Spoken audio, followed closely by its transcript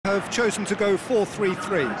have chosen to go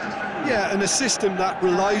 4-3-3. Yeah, and a system that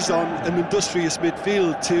relies on an industrious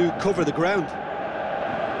midfield to cover the ground.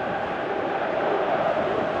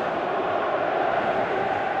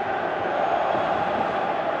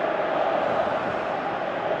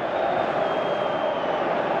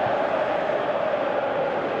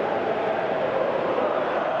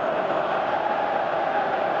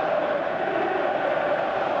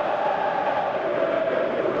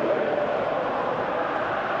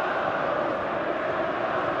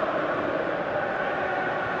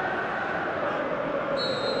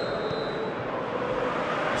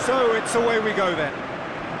 So it's away we go then.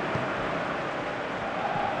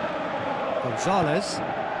 Gonzalez.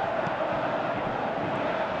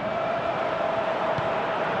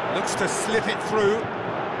 Looks to slip it through.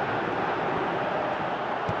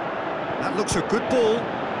 That looks a good ball.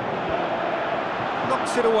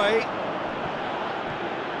 Knocks it away.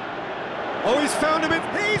 Oh, he's found him.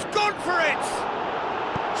 He's gone for it!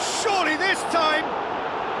 Surely this time!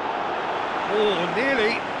 Oh,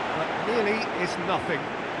 nearly, but nearly is nothing.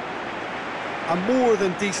 A more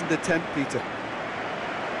than decent attempt, Peter.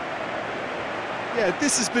 Yeah,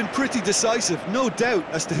 this has been pretty decisive, no doubt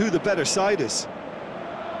as to who the better side is.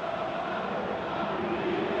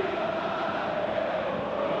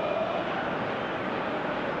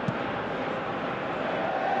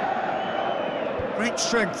 Great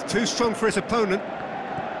strength, too strong for his opponent.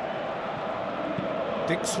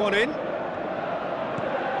 Dinks one in.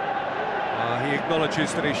 He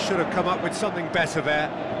acknowledges that he should have come up with something better there.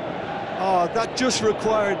 Oh, that just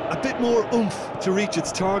required a bit more oomph to reach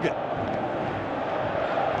its target.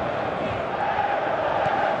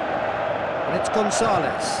 And it's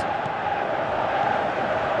Gonzalez.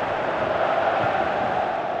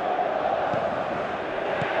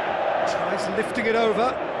 Tries lifting it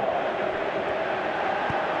over.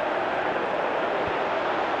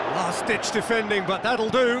 Last-ditch defending, but that'll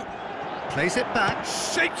do. Plays it back,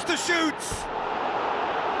 shapes the shoots.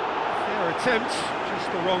 Fair attempt,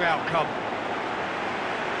 just the wrong outcome.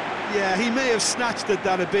 Yeah, he may have snatched at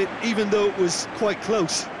that a bit, even though it was quite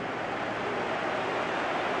close.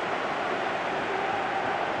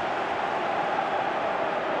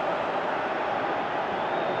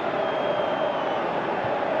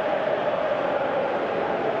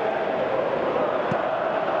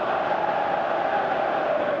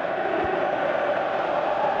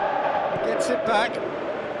 Gets it back.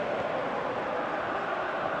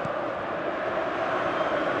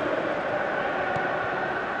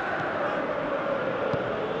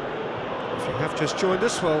 If you have just joined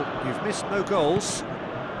us, well, you've missed no goals.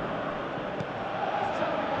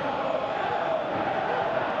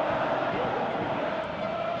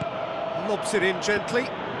 Lobs it in gently.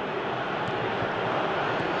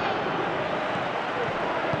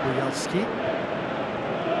 Olimpiyskiy.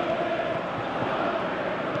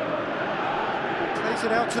 Plays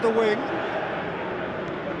it out to the wing.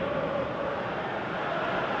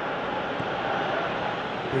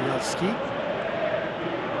 Olimpiyskiy.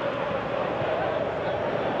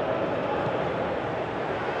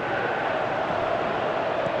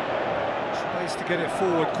 Tries to get it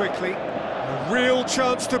forward quickly. A real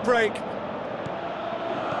chance to break.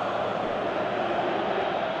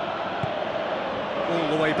 All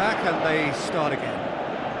the way back and they start again.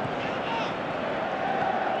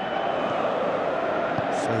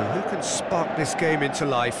 So who can spark this game into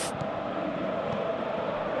life?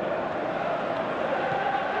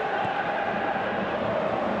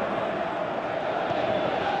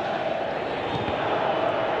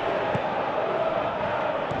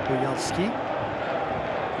 Olimpiyskiy.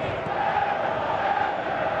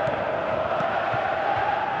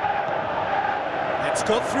 It's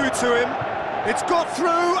got through to him. It's got through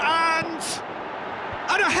and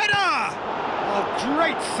a header! Oh,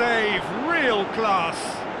 great save, real class.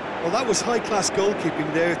 Well, that was high-class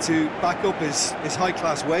goalkeeping there to back up his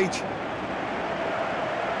high-class wage.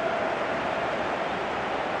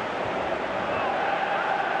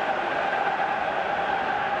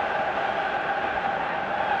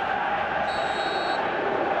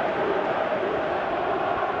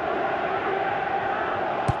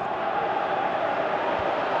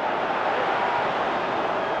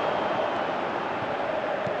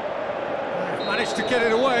 Managed to get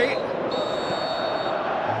it away.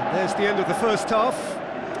 And there's the end of the first half.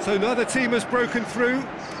 So neither team has broken through,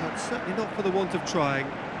 but certainly not for the want of trying.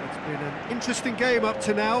 It's been an interesting game up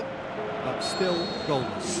to now, but still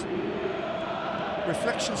goalless.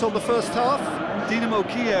 Reflections on the first half? Dynamo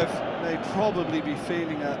Kyiv may probably be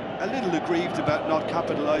feeling a little aggrieved about not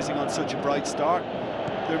capitalising on such a bright start.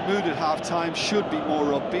 Their mood at half-time should be more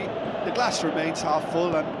upbeat. The glass remains half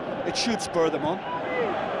full and it should spur them on.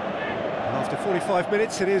 45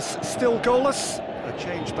 minutes, it is still goalless. A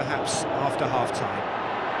change perhaps after half-time.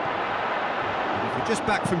 And if you're just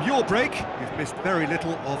back from your break, you've missed very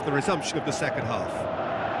little of the resumption of the second half.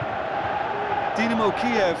 Dynamo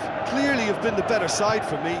Kyiv clearly have been the better side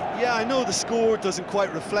for me. Yeah, I know the score doesn't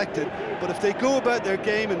quite reflect it, but if they go about their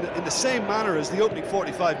game in the same manner as the opening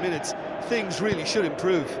 45 minutes, things really should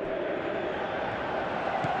improve.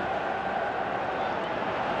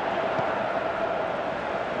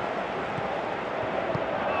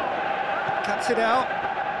 Cuts it out.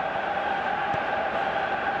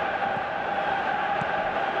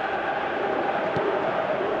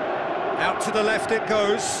 Out to the left it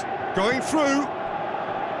goes. Going through.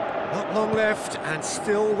 Not long left, and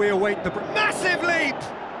still we await the... Massive leap!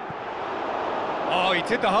 Oh, he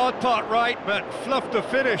did the hard part right, but fluffed the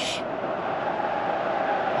finish.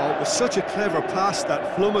 Oh, it was such a clever pass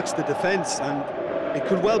that flummoxed the defence, and it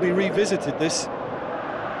could well be revisited, this.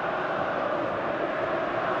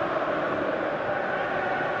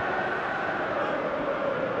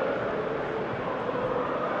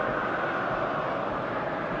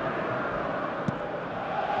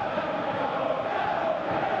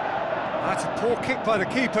 That's a poor kick by the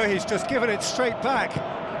keeper, he's just given it straight back.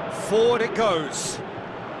 Forward it goes.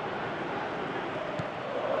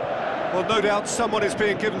 Well, no doubt someone is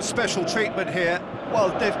being given special treatment here.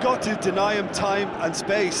 Well, they've got to deny him time and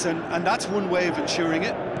space, and that's one way of ensuring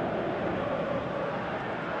it.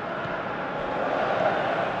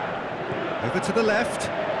 Over to the left.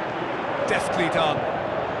 Deftly done.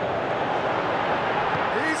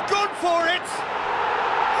 He's gone for it!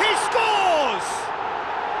 He scores!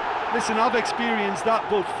 Listen, I've experienced that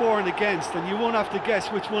both for and against, and you won't have to guess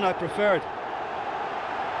which one I preferred.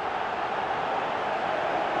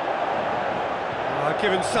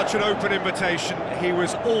 Given such an open invitation, he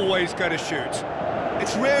was always going to shoot.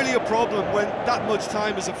 It's rarely a problem when that much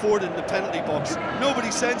time is afforded in the penalty box. Nobody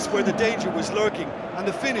sensed where the danger was lurking, and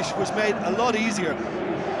the finish was made a lot easier.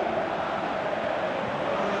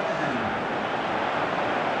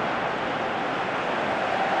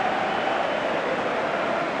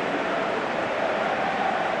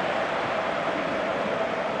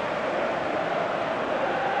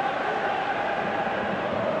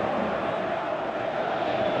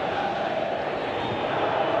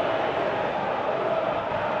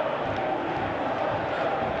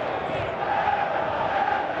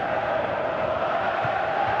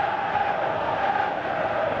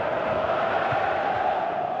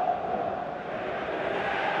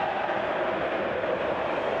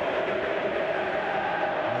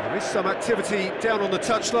 There is some activity down on the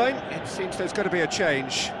touchline. It seems there's going to be a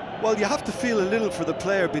change. Well, you have to feel a little for the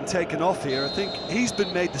player being taken off here. I think he's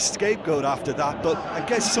been made the scapegoat after that, but I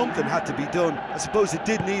guess something had to be done. I suppose it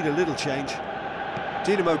did need a little change.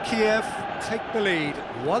 Dynamo Kyiv take the lead,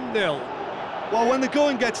 1-0. Well, when the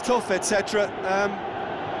going gets tough, etc.,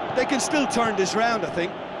 they can still turn this round, I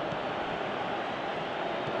think.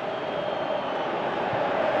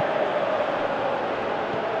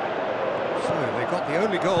 So they got the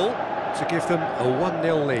only goal to give them a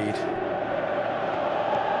 1-0 lead.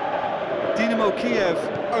 Dynamo Kyiv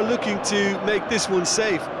are looking to make this one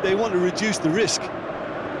safe. They want to reduce the risk.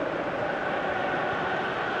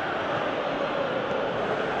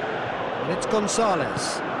 And it's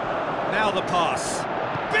Gonzalez. Now the pass.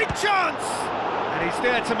 Big chance! And he's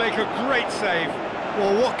there to make a great save.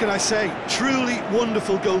 Well, what can I say? Truly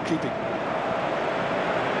wonderful goalkeeping.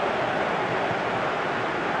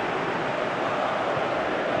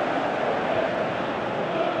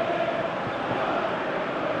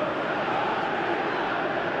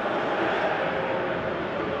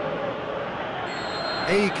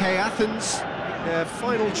 AEK Athens, their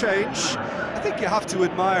final change. I think you have to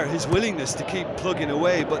admire his willingness to keep plugging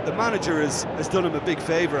away, but the manager has done him a big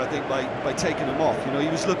favour, I think, by taking him off. You know, he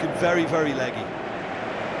was looking very, very leggy.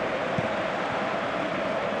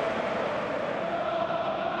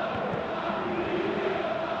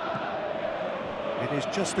 It is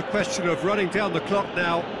just a question of running down the clock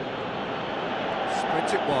now.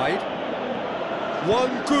 Sprint it wide.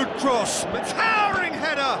 One good cross, towering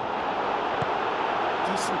header!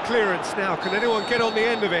 Decent clearance now, can anyone get on the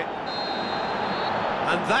end of it?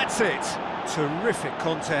 And that's it. Terrific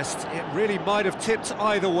contest. It really might have tipped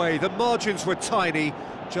either way. The margins were tiny,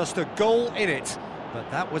 just a goal in it,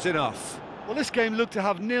 but that was enough. Well, this game looked to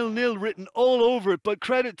have 0-0 written all over it, but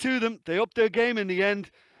credit to them, they upped their game in the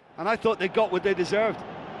end, and I thought they got what they deserved.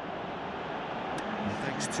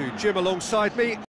 Thanks to Jim alongside me.